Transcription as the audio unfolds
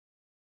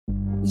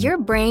Your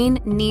brain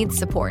needs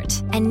support,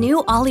 and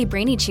new Ollie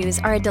Brainy Chews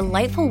are a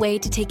delightful way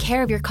to take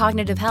care of your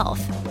cognitive health.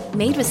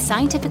 Made with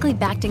scientifically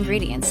backed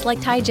ingredients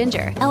like Thai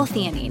ginger,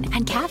 L-theanine,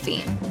 and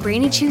caffeine,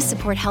 Brainy Chews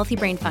support healthy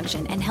brain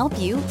function and help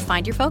you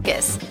find your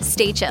focus,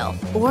 stay chill,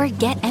 or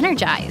get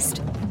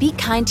energized. Be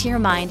kind to your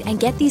mind and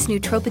get these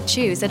nootropic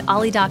chews at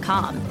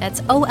ollie.com.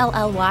 That's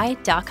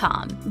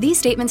OLLY.com. These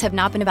statements have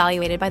not been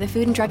evaluated by the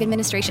Food and Drug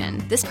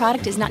Administration. This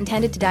product is not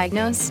intended to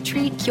diagnose,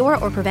 treat, cure,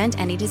 or prevent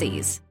any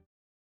disease.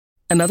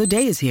 Another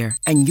day is here,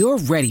 and you're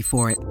ready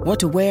for it. What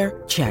to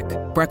wear? Check.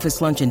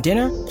 Breakfast, lunch, and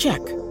dinner? Check.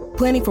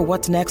 Planning for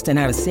what's next and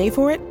how to save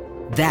for it?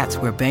 That's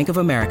where Bank of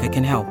America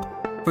can help.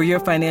 For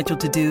your financial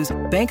to-dos,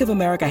 Bank of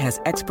America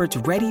has experts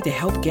ready to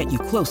help get you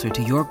closer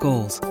to your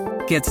goals.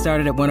 Get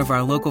started at one of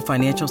our local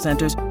financial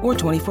centers or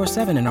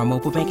 24/7 in our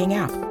mobile banking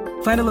app.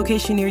 Find a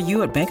location near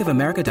you at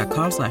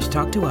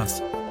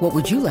bankofamerica.com/talktous. What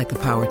would you like the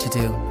power to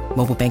do?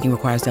 Mobile banking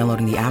requires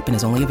downloading the app and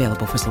is only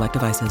available for select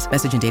devices.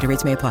 Message and data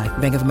rates may apply.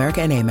 Bank of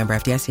America N.A., member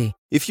FDIC.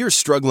 If you're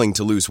struggling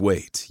to lose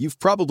weight, you've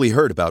probably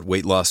heard about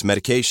weight loss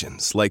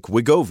medications like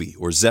Wegovy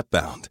or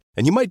Zepbound,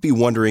 and you might be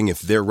wondering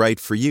if they're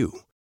right for you.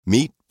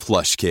 Meet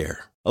PlushCare,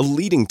 a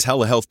leading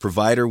telehealth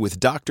provider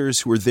with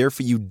doctors who are there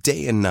for you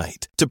day and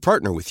night to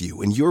partner with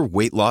you in your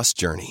weight loss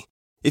journey.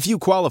 If you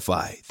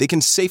qualify, they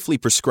can safely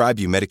prescribe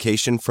you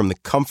medication from the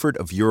comfort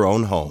of your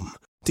own home.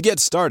 To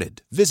get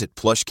started, visit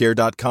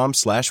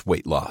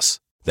plushcare.com/weightloss.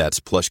 That's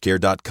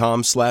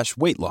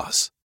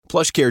plushcare.com/weightloss.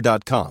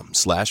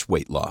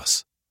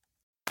 plushcare.com/weightloss.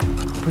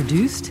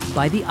 Produced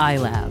by the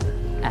iLab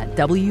at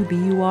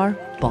WBUR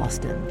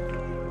Boston.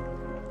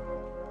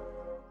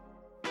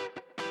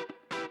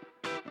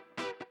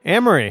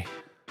 Amory.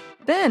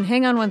 Ben,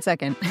 hang on one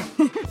second.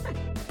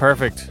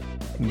 Perfect.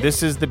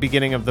 This is the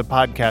beginning of the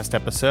podcast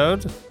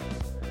episode.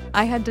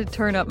 I had to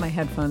turn up my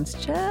headphones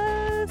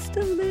just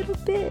a little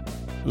bit.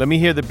 Let me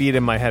hear the beat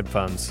in my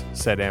headphones,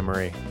 said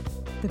Amory.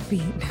 The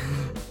beat.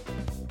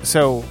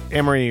 So,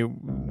 Amory,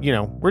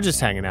 we're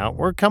just hanging out.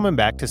 We're coming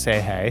back to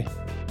say hey.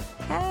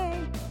 Hey.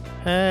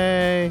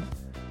 Hey.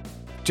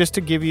 Just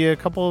to give you a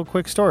couple of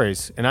quick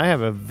stories. And I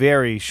have a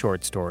very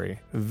short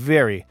story.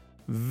 Very,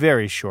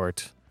 very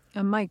short.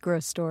 A micro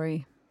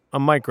story. A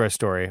micro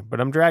story,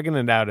 but I'm dragging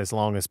it out as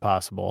long as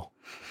possible.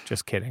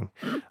 Just kidding.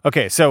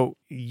 Okay, so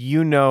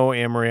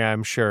Amory,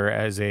 I'm sure,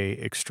 as a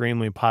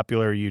extremely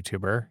popular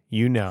YouTuber,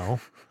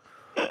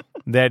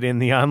 that in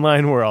the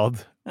online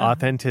world,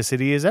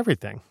 authenticity is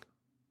everything,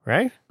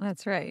 right?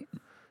 That's right.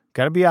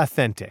 Got to be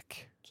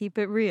authentic. Keep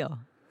it real.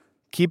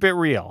 Keep it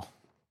real.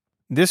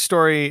 This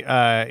story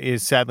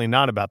is sadly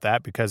not about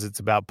that because it's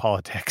about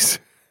politics.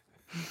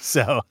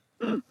 So...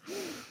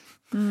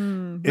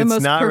 the it's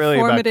most not really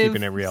about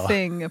keeping it real.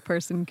 Thing a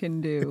person can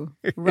do.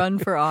 Run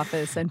for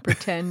office and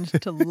pretend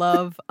to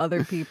love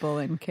other people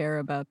and care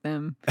about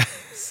them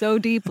so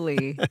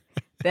deeply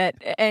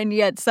and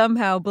yet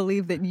somehow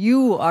believe that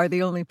you are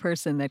the only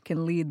person that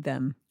can lead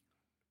them.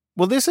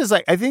 Well,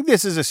 I think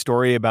this is a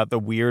story about the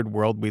weird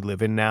world we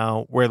live in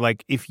now where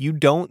if you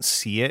don't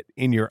see it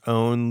in your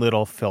own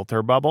little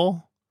filter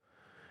bubble,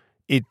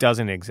 it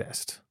doesn't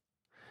exist.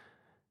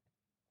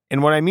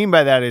 And what I mean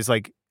by that is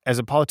as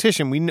a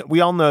politician,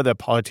 we all know that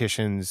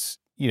politicians,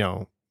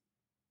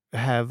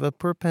 have a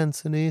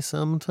propensity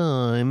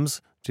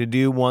sometimes to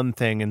do one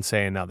thing and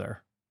say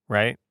another,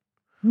 right?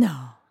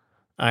 No.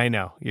 I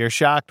know. You're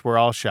shocked. We're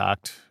all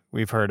shocked.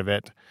 We've heard of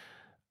it.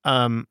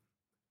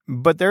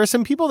 But there are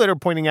some people that are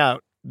pointing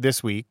out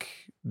this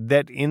week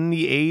that in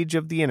the age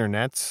of the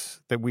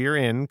internets that we are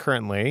in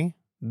currently,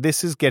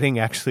 this is getting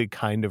actually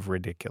kind of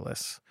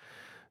ridiculous.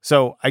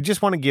 So I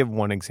just want to give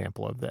one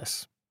example of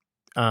this.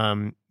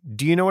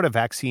 Do you know what a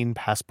vaccine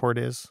passport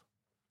is?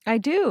 I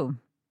do.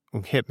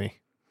 Hit me.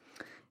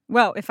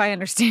 Well, if I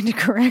understand it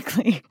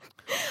correctly,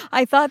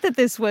 I thought that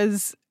this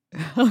was,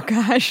 oh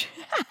gosh.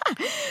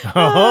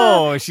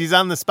 She's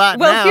on the spot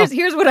now. Well,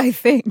 here's what I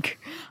think.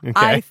 Okay.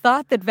 I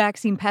thought that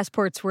vaccine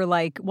passports were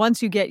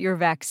once you get your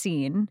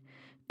vaccine,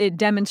 it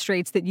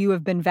demonstrates that you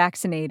have been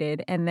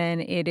vaccinated, and then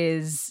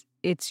it's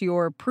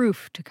your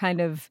proof to kind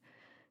of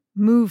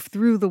move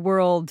through the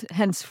world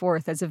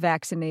henceforth as a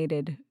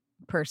vaccinated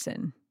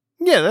person.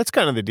 Yeah, that's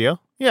kind of the deal.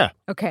 Yeah.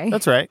 Okay.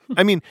 That's right.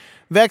 I mean,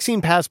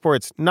 vaccine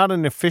passport's not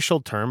an official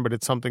term, but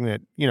it's something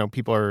that,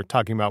 people are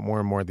talking about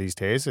more and more these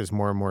days as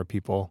more and more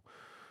people,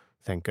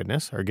 thank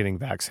goodness, are getting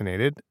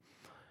vaccinated.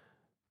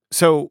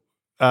 So,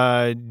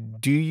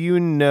 do you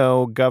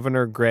know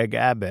Governor Greg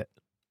Abbott?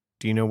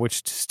 Do you know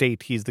which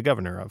state he's the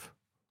governor of?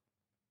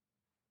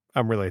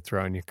 I'm really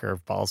throwing you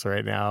curveballs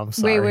right now. I'm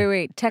sorry.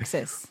 Wait.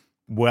 Texas.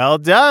 Well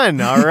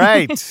done. All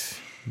right.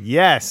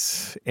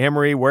 Yes.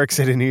 Amory works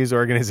at a news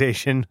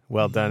organization.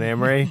 Well done,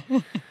 Amory.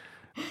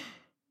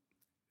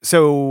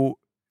 So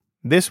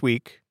this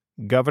week,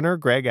 Governor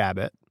Greg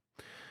Abbott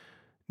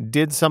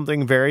did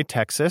something very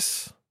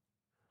Texas,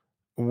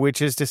 which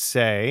is to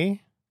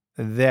say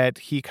that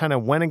he kind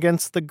of went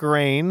against the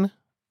grain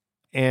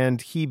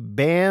and he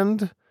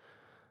banned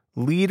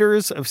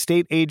leaders of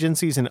state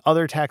agencies and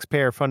other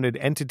taxpayer-funded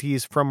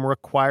entities from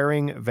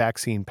requiring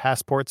vaccine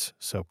passports,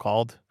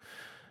 so-called.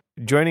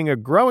 joining a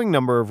growing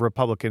number of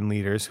Republican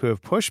leaders who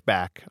have pushed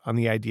back on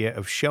the idea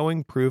of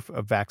showing proof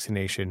of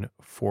vaccination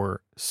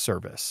for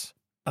service.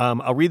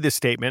 I'll read this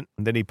statement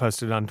that he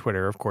posted on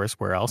Twitter, of course,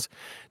 where else?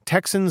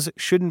 Texans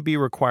shouldn't be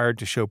required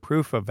to show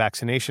proof of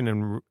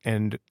vaccination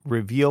and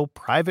reveal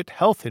private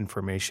health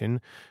information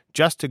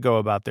just to go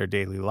about their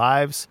daily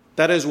lives.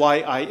 That is why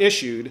I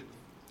issued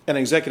an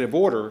executive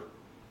order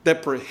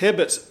that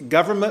prohibits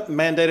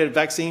government-mandated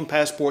vaccine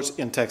passports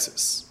in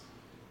Texas.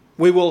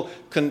 We will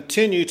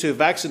continue to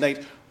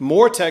vaccinate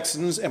more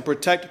Texans and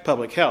protect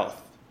public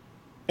health,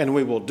 and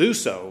we will do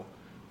so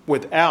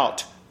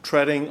without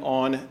treading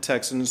on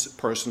Texans'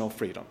 personal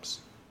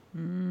freedoms.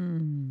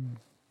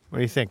 What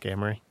do you think,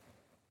 Amory?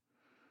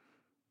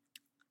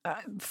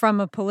 From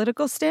a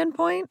political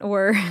standpoint,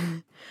 or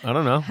I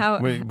don't know.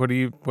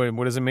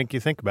 What does it make you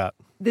think about?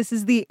 This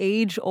is the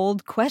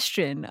age-old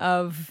question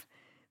of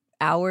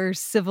our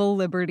civil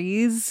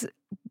liberties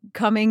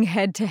coming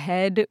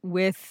head-to-head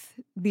with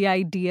the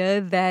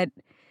idea that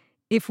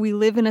if we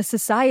live in a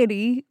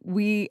society,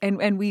 we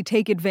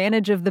take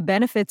advantage of the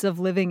benefits of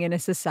living in a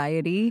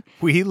society.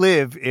 We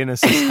live in a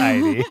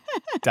society, ...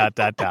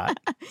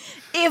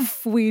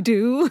 If we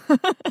do.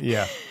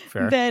 Yeah,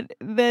 fair. That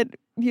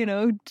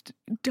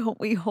don't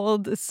we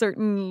hold a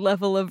certain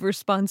level of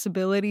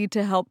responsibility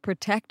to help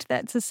protect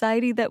that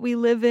society that we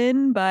live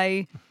in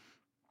by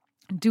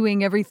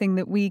doing everything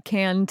that we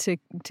can to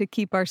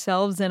keep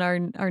ourselves and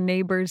our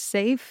neighbors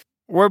safe?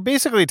 We're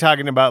basically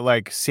talking about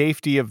like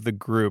safety of the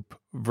group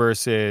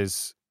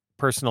versus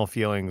personal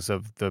feelings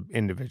of the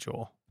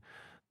individual.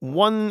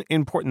 One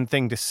important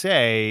thing to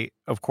say,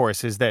 of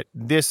course, is that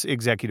this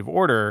executive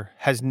order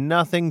has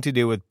nothing to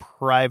do with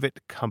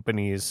private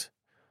companies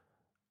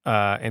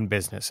and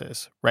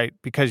businesses, right?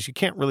 Because you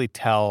can't really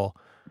tell,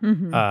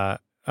 whether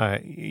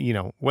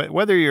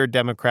you're a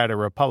Democrat or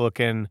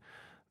Republican,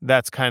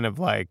 that's kind of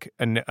like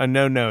a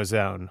no-no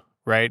zone,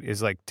 right?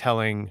 Is like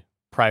telling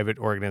private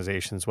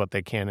organizations what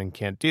they can and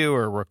can't do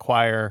or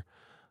require,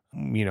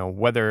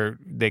 whether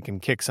they can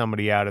kick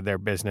somebody out of their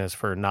business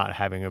for not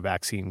having a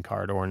vaccine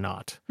card or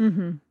not.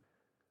 Mm-hmm.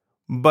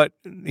 But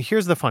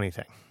here's the funny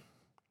thing.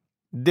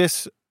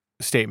 This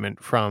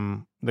statement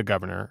from the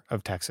governor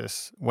of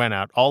Texas went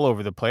out all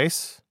over the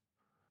place,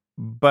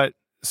 but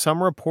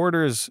some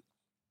reporters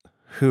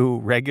who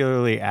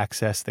regularly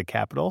access the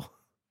Capitol,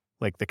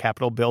 like the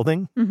Capitol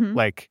building,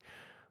 like,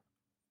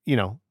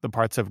 the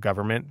parts of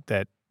government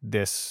that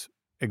this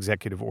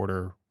executive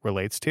order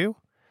relates to,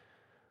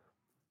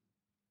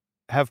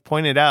 have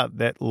pointed out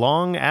that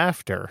long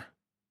after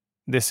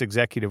this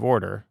executive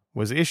order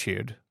was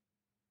issued,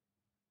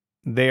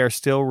 they are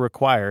still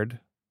required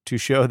to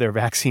show their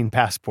vaccine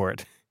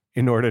passport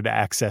in order to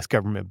access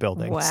government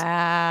buildings.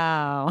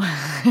 Wow.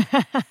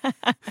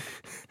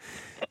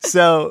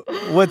 So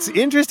what's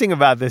interesting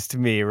about this to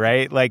me,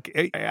 right?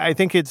 Like, I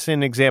think it's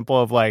an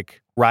example of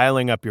like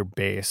riling up your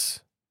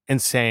base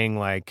and saying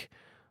like,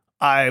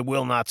 I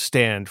will not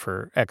stand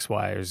for X,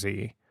 Y, or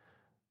Z.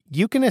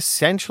 You can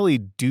essentially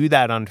do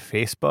that on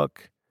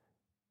Facebook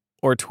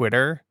or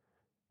Twitter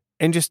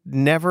and just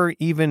never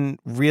even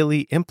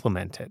really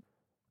implement it.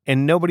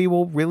 And nobody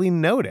will really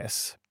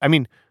notice. I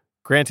mean,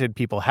 granted,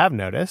 people have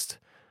noticed,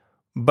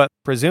 but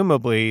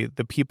presumably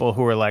the people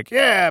who are like,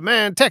 yeah,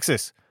 man,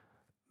 Texas,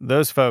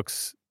 those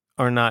folks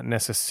are not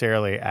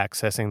necessarily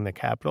accessing the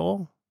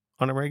Capitol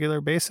on a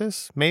regular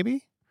basis,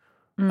 maybe,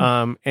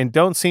 and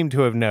don't seem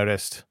to have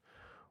noticed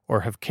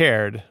or have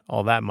cared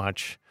all that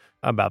much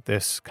about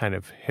this kind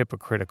of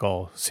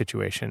hypocritical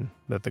situation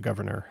that the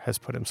governor has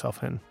put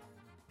himself in.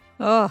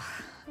 Oh,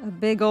 a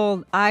big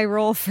old eye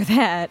roll for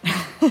that.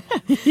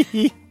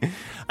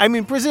 I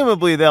mean,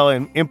 presumably they'll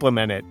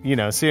implement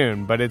it,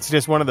 soon, but it's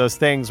just one of those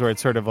things where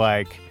it's sort of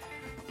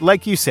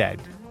like you said,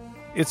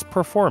 it's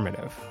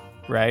performative,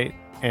 right?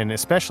 And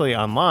especially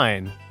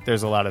online,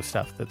 there's a lot of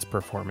stuff that's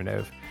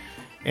performative.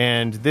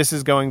 And this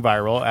is going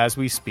viral as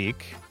we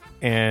speak,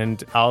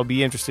 and I'll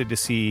be interested to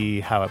see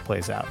how it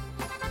plays out.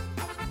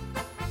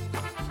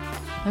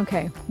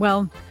 Okay,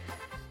 well,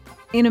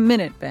 in a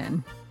minute,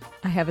 Ben,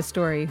 I have a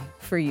story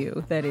for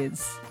you that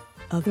is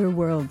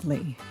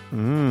otherworldly.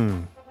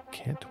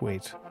 Can't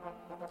wait.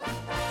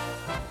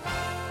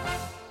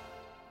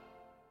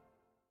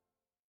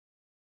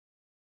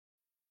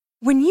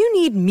 When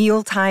you need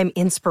mealtime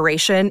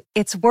inspiration,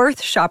 it's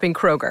worth shopping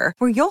Kroger,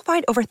 where you'll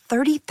find over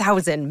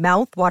 30,000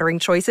 mouth-watering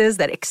choices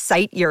that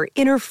excite your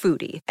inner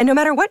foodie. And no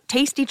matter what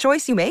tasty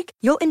choice you make,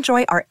 you'll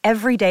enjoy our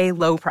everyday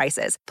low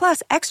prices,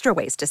 plus extra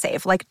ways to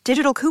save, like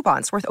digital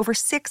coupons worth over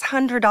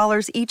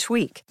 $600 each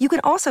week. You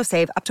can also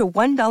save up to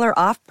 $1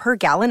 off per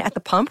gallon at the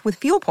pump with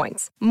fuel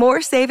points.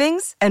 More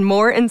savings and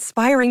more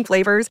inspiring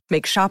flavors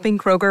make shopping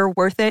Kroger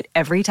worth it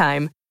every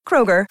time.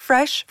 Kroger,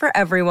 fresh for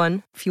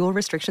everyone. Fuel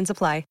restrictions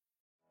apply.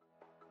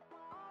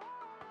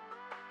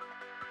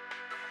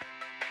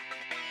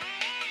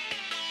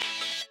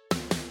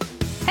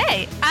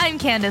 Hey, I'm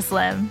Candace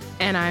Lim.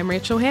 And I'm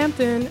Rachel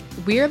Hampton.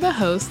 We're the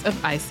hosts of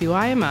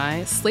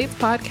ICYMI, Slate's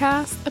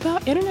podcast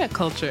about internet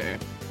culture.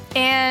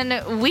 And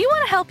we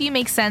want to help you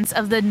make sense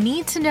of the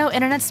need-to-know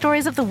internet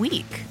stories of the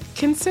week.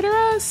 Consider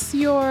us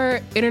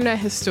your internet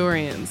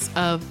historians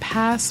of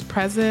past,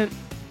 present,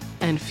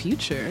 and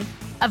future.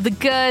 Of the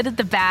good,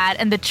 the bad,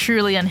 and the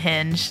truly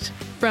unhinged.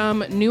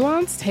 From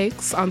nuanced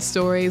takes on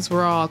stories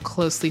we're all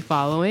closely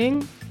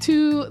following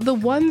to the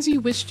ones you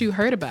wished you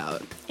heard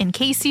about. In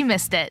case you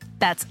missed it,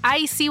 that's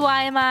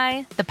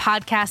ICYMI, the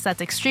podcast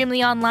that's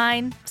extremely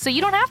online, so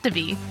you don't have to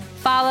be.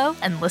 Follow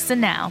and listen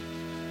now.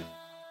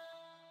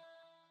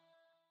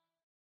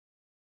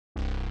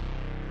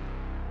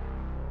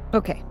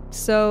 Okay,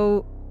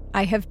 so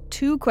I have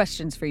 2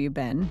 questions for you,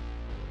 Ben.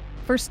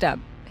 First up,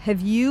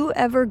 have you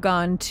ever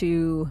gone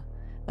to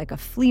like a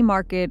flea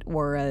market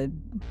or a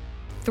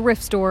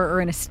thrift store or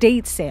an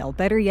estate sale,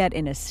 better yet,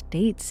 an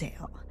estate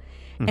sale,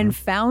 and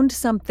found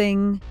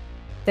something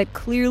that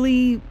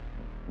clearly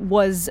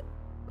was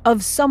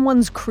of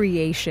someone's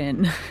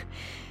creation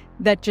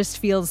that just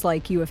feels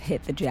like you have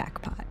hit the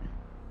jackpot?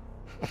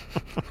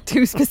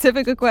 Too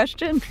specific a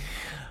question?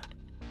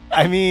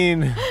 I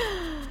mean...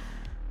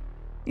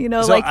 You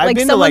know, So like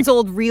someone's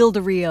old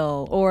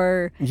reel-to-reel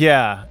or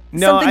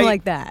something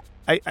like that.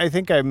 I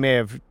think I may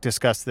have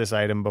discussed this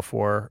item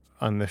before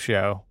on the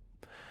show.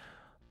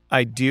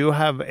 I do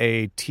have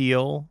a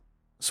teal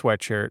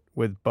sweatshirt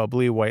with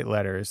bubbly white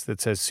letters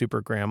that says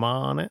Super Grandma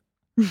on it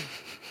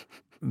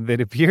that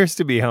appears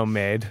to be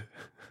homemade.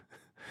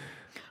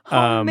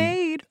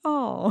 Homemade?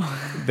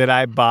 That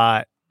I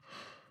bought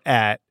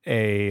at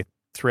a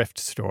thrift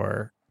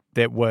store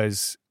that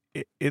was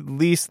at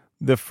least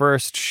the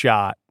first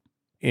shot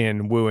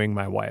in wooing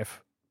my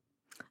wife.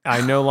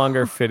 I no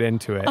longer fit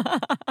into it,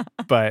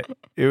 but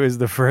it was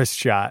the first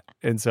shot.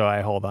 And so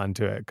I hold on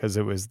to it because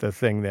it was the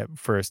thing that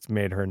first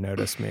made her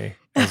notice me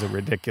as a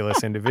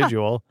ridiculous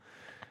individual.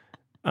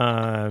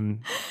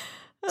 I'm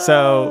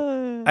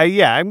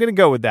going to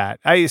go with that.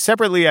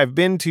 I've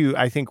been to,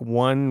 I think,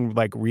 one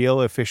like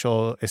real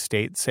official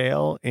estate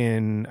sale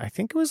in, I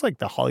think it was like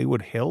the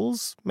Hollywood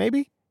Hills,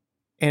 maybe.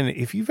 And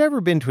if you've ever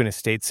been to an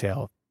estate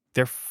sale,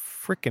 they're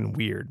freaking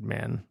weird,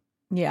 man.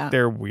 Yeah.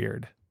 They're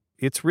weird.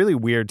 It's really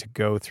weird to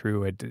go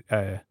through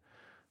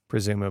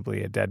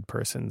presumably a dead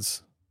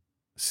person's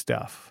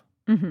stuff.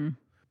 Mm-hmm.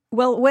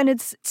 Well, when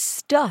it's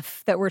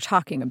stuff that we're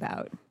talking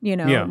about,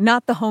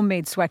 not the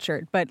homemade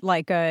sweatshirt, but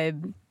like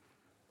an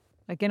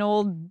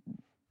old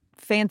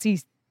fancy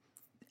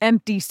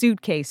empty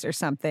suitcase or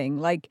something.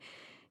 Like,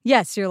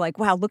 yes, you're like,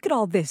 wow, look at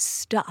all this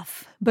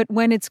stuff. But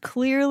when it's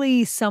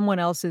clearly someone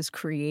else's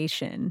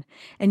creation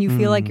and you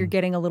feel like you're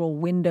getting a little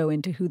window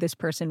into who this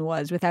person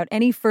was without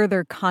any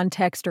further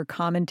context or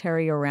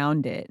commentary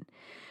around it,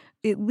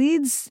 it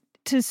leads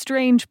to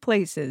strange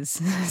places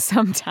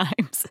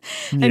sometimes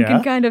and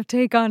can kind of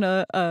take on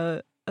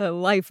a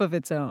life of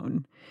its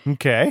own.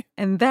 Okay.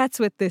 And that's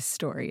what this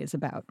story is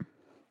about.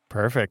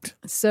 Perfect.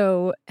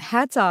 So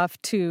hats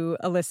off to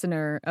a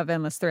listener of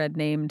Endless Thread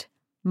named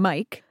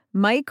Mike.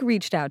 Mike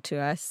reached out to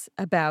us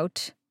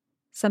about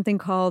something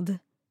called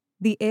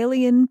the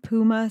Alien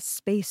Puma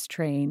Space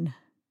Train.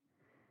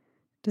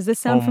 Does this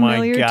sound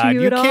familiar to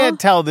you at all? You can't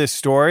tell this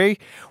story.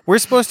 We're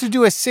supposed to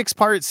do a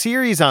 6-part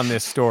series on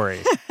this story.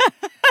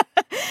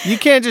 You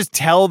can't just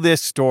tell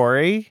this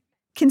story.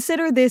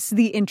 Consider this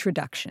the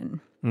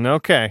introduction.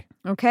 Okay.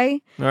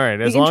 Okay? All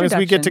right. As long as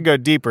we get to go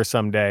deeper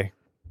someday.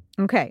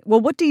 Okay. Well,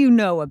 what do you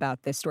know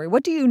about this story?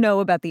 What do you know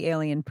about the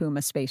Alien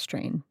Puma Space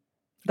Train?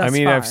 Thus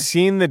far? I've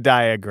seen the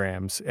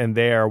diagrams, and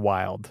they are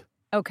wild.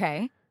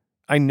 Okay.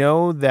 I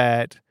know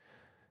that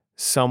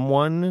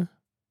someone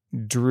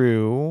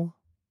drew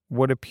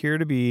what appear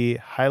to be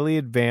highly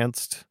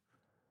advanced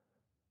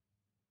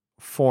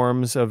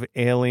forms of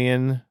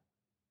alien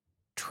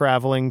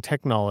traveling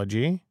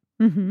technology.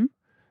 Mm-hmm.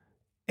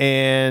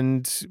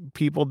 And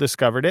people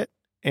discovered it,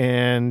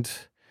 and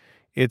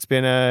it's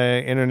been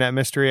an internet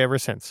mystery ever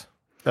since.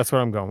 That's what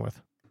I'm going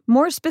with.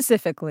 More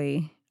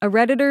specifically, a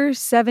Redditor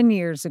 7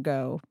 years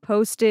ago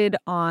posted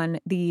on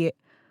the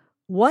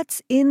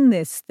What's in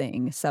This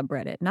Thing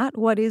subreddit. Not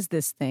what is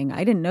this thing?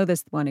 I didn't know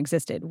this one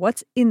existed.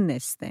 What's in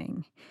this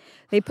thing?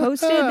 They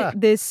posted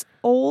this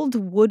old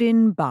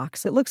wooden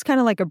box. It looks kind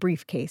of like a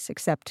briefcase,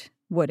 except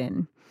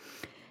wooden.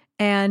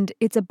 And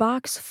it's a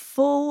box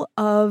full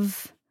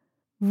of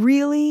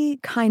really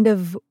kind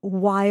of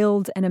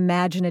wild and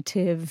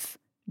imaginative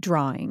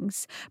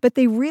drawings, but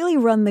they really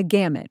run the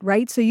gamut,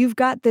 right? So you've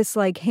got this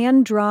like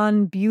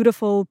hand-drawn,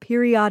 beautiful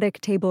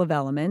periodic table of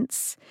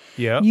elements.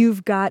 Yeah.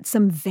 You've got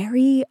some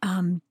very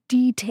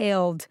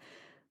detailed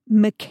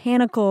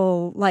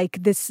mechanical,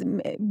 like this,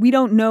 we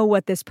don't know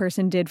what this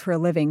person did for a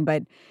living,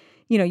 but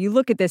you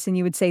look at this and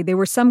you would say they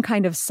were some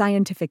kind of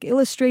scientific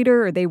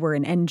illustrator or they were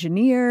an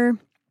engineer.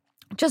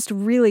 Just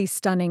really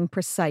stunning,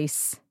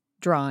 precise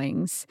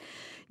drawings.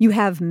 You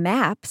have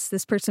maps.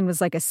 This person was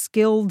like a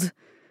skilled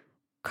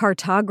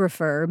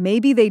cartographer.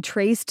 Maybe they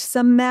traced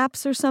some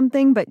maps or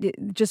something, but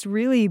just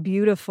really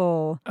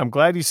beautiful. I'm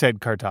glad you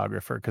said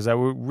cartographer because I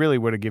really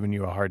would have given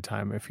you a hard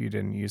time if you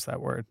didn't use that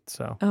word.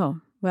 So.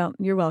 Oh, well,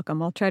 you're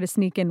welcome. I'll try to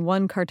sneak in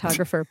one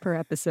cartographer per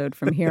episode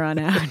from here on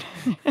out.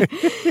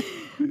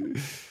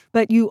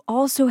 But you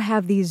also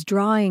have these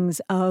drawings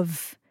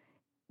of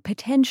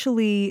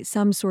potentially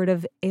some sort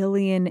of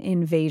alien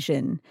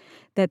invasion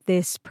that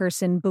this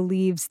person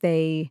believes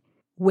they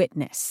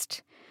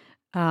witnessed.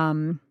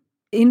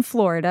 In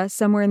Florida,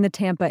 somewhere in the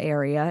Tampa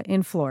area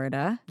in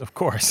Florida. Of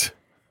course.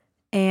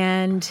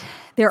 And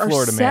there are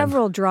Florida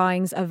several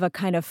drawings of a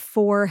kind of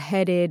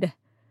four-headed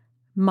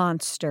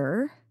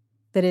monster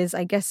that is,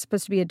 I guess,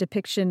 supposed to be a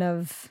depiction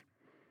of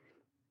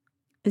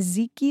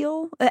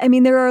Ezekiel. I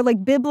mean, there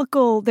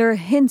are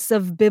hints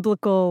of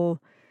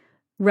biblical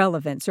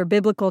relevance or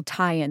biblical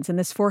tie-ins. And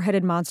this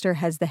four-headed monster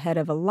has the head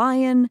of a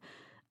lion,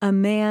 a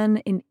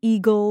man, an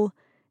eagle,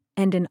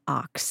 and an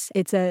ox.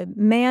 It's a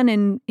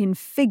man in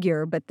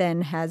figure, but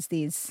then has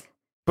these...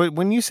 But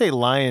when you say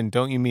lion,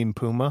 don't you mean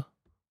puma?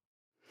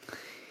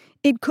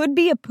 It could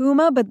be a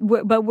puma, but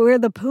where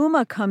the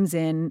puma comes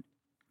in,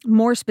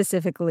 more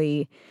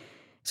specifically,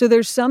 so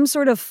there's some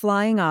sort of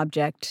flying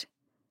object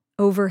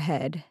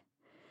overhead,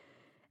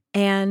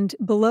 and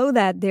below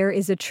that there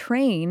is a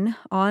train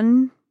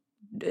on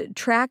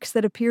tracks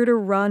that appear to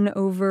run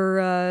over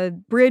a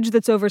bridge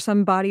that's over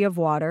some body of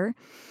water.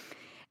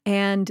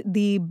 And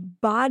the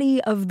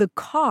body of the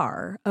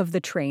car of the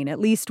train, at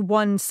least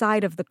one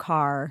side of the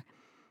car,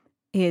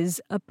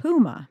 is a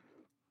puma.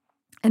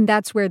 And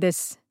that's where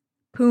this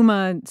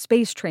Puma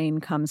space train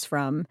comes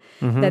from,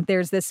 that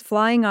there's this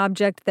flying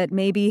object that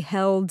maybe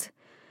held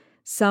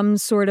some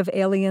sort of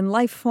alien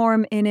life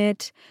form in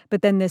it,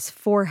 but then this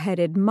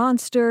four-headed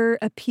monster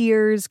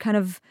appears kind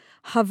of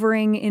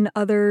hovering in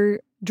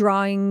other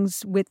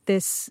drawings with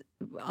this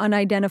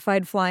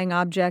unidentified flying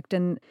object,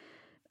 and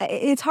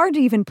it's hard to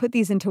even put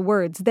these into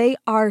words. They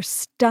are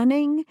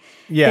stunning.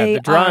 Yeah, the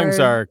drawings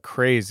are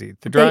crazy.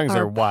 The drawings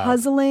are wild.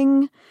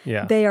 Puzzling.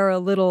 Yeah. They are a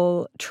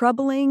little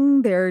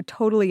troubling. They're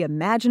totally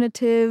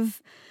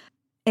imaginative.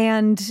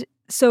 And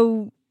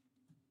so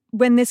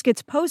when this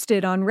gets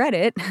posted on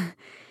Reddit,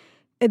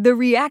 the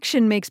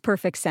reaction makes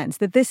perfect sense.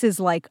 That this is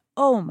like,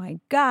 oh my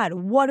God,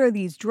 what are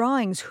these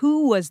drawings?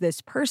 Who was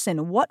this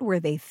person? What were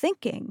they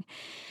thinking?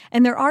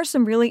 And there are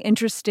some really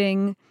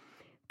interesting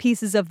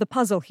pieces of the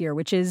puzzle here,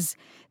 which is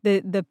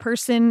the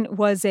person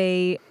was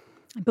I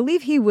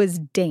believe he was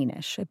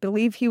Danish. I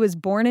believe he was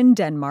born in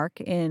Denmark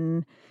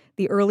in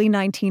the early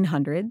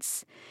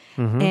 1900s.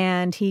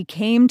 And he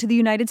came to the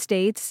United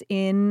States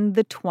in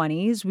the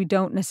 20s. We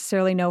don't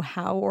necessarily know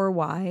how or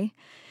why.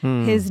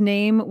 His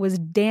name was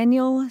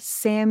Daniel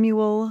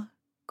Samuel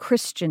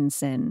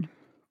Christensen.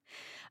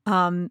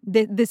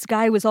 This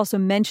guy was also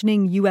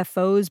mentioning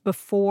UFOs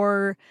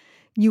before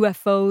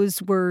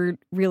UFOs were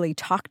really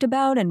talked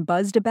about and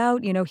buzzed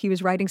about. You know, he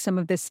was writing some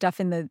of this stuff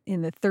in the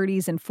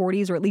 30s and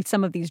 40s, or at least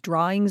some of these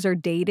drawings are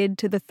dated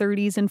to the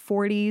 30s and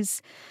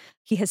 40s.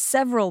 He has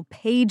several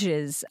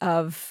pages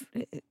of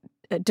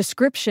a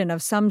description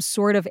of some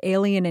sort of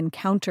alien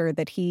encounter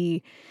that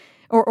he,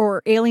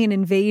 or alien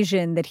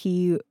invasion that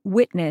he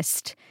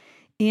witnessed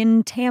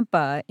in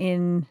Tampa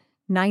in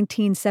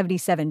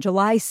 1977,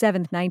 July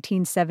 7th,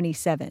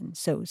 1977.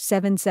 So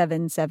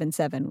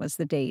 7777 was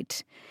the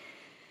date.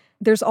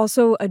 There's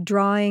also a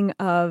drawing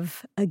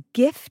of a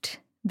gift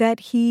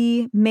that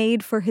he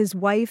made for his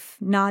wife,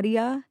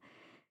 Nadia.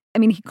 I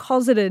mean, he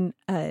calls it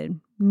a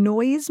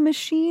noise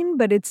machine,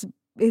 but it's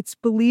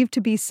believed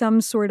to be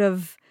some sort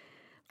of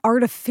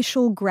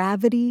artificial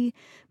gravity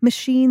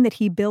machine that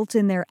he built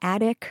in their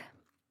attic.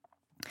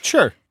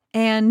 Sure.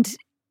 And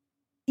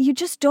you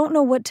just don't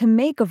know what to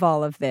make of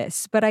all of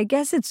this. But I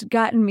guess it's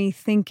gotten me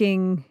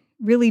thinking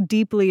really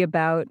deeply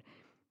about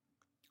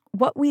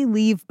what we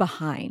leave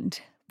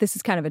behind. This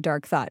is kind of a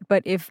dark thought,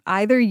 but if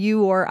either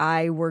you or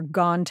I were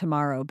gone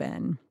tomorrow,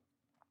 Ben,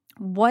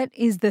 what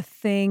is the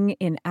thing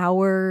in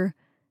our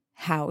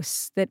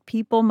house that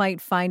people might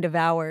find of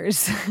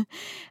ours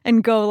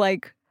and go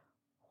like,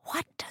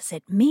 what does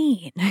it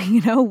mean?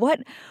 You know, what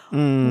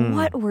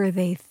were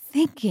they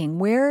thinking?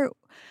 Where,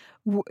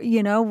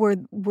 you know,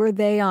 were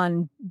they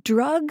on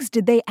drugs?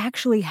 Did they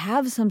actually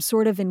have some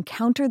sort of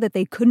encounter that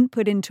they couldn't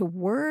put into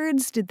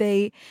words? To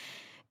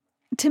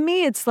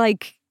me, it's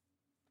like,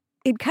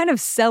 it kind of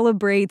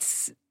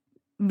celebrates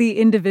the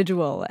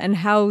individual and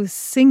how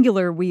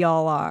singular we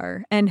all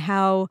are, and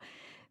how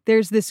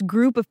there's this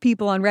group of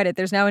people on Reddit.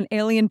 There's now an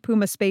Alien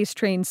Puma Space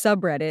Train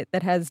subreddit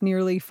that has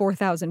nearly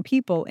 4,000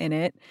 people in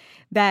it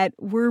that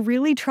were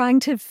really trying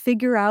to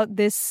figure out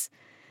this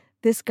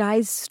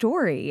guy's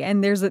story.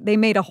 And they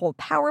made a whole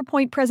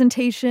PowerPoint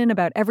presentation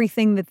about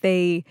everything that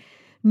they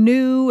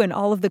knew and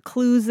all of the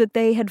clues that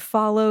they had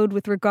followed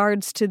with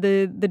regards to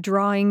the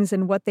drawings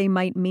and what they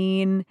might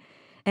mean.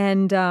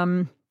 And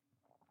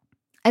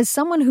as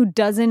someone who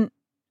doesn't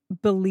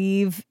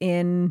believe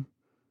in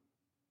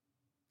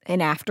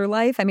an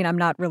afterlife, I mean, I'm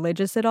not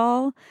religious at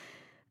all.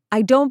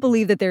 I don't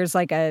believe that there's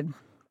like a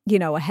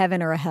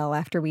heaven or a hell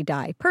after we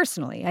die.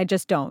 Personally, I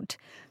just don't.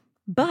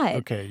 But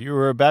okay, you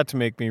were about to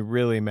make me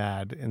really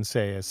mad and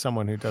say, as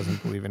someone who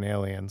doesn't believe in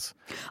aliens,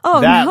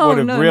 would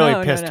have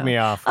really pissed me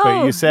off.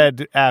 But you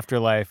said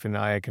afterlife, and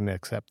I can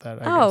accept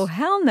that. I guess.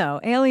 Hell no.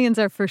 Aliens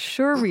are for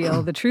sure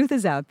real. The truth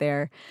is out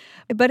there.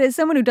 But as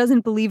someone who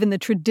doesn't believe in the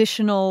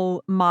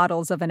traditional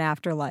models of an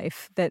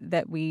afterlife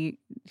that we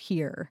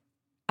hear,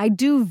 I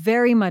do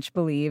very much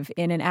believe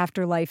in an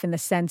afterlife in the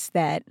sense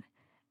that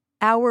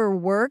our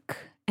work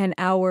and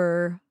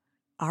our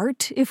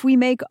art, if we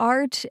make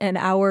art, and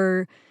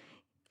our,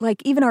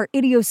 like, even our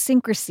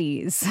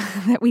idiosyncrasies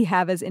that we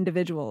have as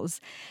individuals,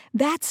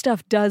 that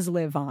stuff does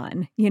live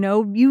on. You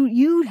know,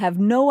 you have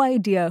no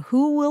idea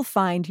who will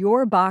find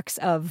your box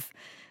of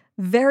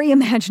very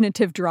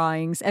imaginative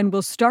drawings and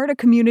will start a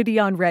community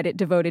on Reddit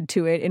devoted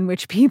to it, in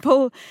which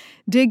people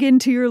dig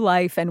into your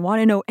life and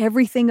want to know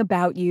everything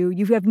about you.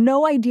 You have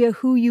no idea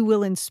who you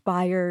will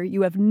inspire.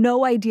 You have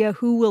no idea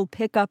who will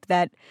pick up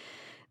that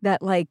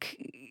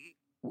like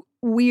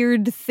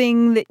weird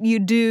thing that you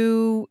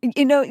do.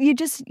 You know, you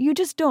just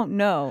don't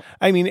know.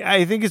 I mean,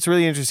 I think it's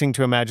really interesting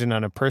to imagine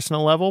on a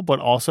personal level, but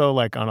also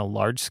like on a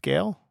large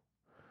scale,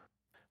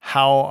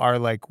 how our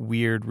like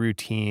weird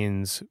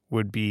routines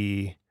would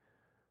be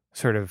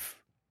sort of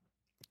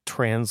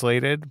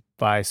translated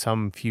by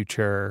some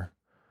future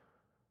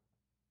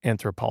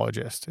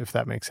anthropologist, if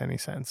that makes any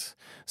sense.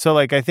 So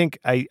like, I think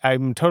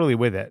I'm totally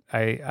with it.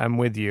 I'm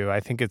with you.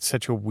 I think it's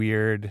such a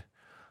weird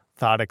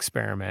thought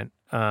experiment.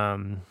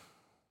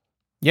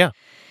 Yeah.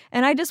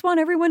 And I just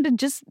want everyone to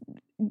just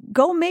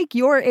go make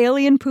your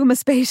alien Puma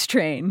space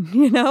train,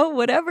 you know,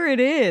 whatever it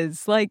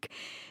is. Like,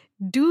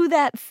 do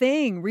that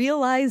thing,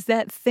 realize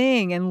that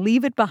thing, and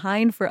leave it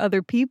behind for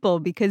other people,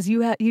 because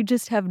you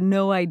just have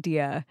no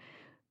idea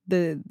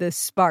the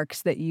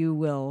sparks that you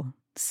will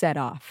set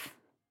off.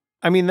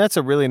 I mean, that's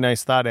a really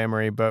nice thought,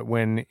 Amory, but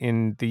when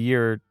in the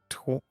year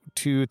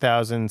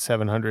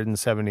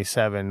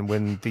 2777,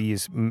 when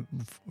these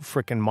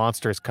frickin'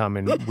 monsters come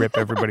and rip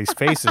everybody's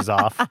faces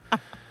off,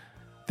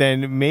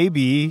 then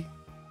maybe,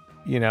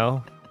 you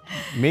know,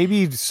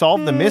 maybe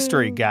solve the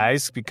mystery,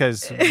 guys,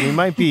 because we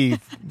might be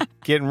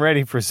getting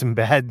ready for some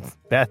bad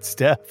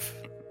stuff.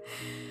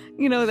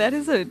 You know, that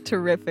is a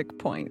terrific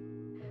point.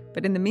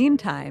 But in the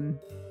meantime,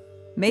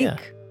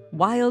 make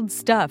wild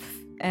stuff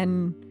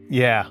and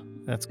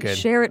that's good.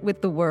 Share it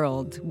with the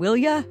world, will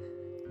ya?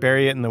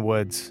 Bury it in the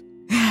woods.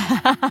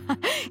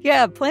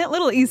 Yeah, plant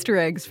little Easter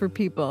eggs for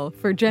people,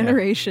 for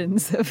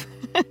generations of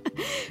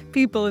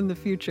people in the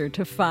future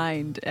to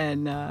find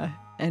and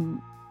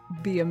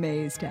be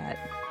amazed at.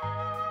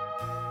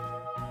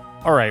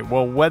 All right.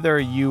 Well, whether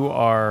you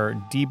are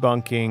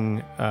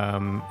debunking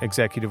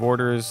executive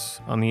orders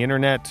on the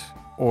internet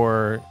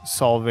or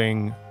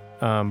solving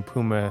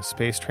Puma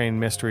space train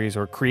mysteries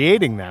or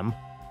creating them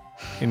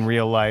in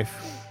real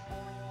life,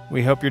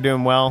 we hope you're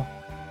doing well.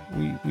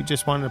 We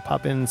just wanted to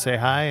pop in and say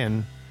hi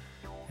and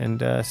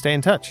stay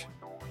in touch.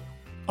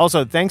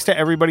 Also, thanks to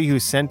everybody who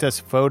sent us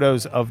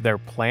photos of their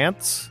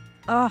plants.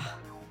 Oh,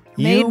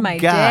 made my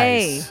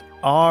day. You guys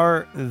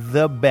are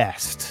the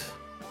best.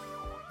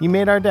 You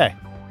made our day.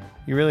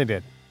 You really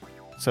did.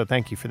 So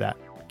thank you for that.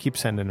 Keep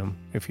sending them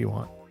if you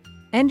want.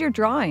 And your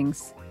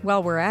drawings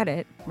while we're at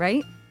it,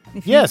 right?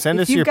 Send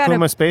us your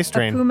Puma space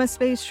train. A Puma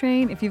space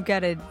train. If you've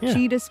got a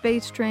cheetah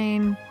space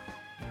train.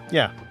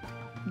 Yeah.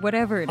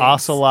 Whatever it is.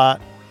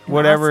 Ocelot.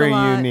 Whatever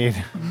you need.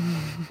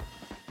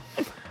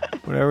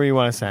 Whatever you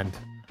want to send.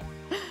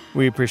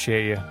 We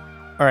appreciate you.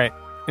 All right.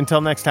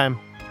 Until next time.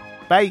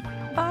 Bye.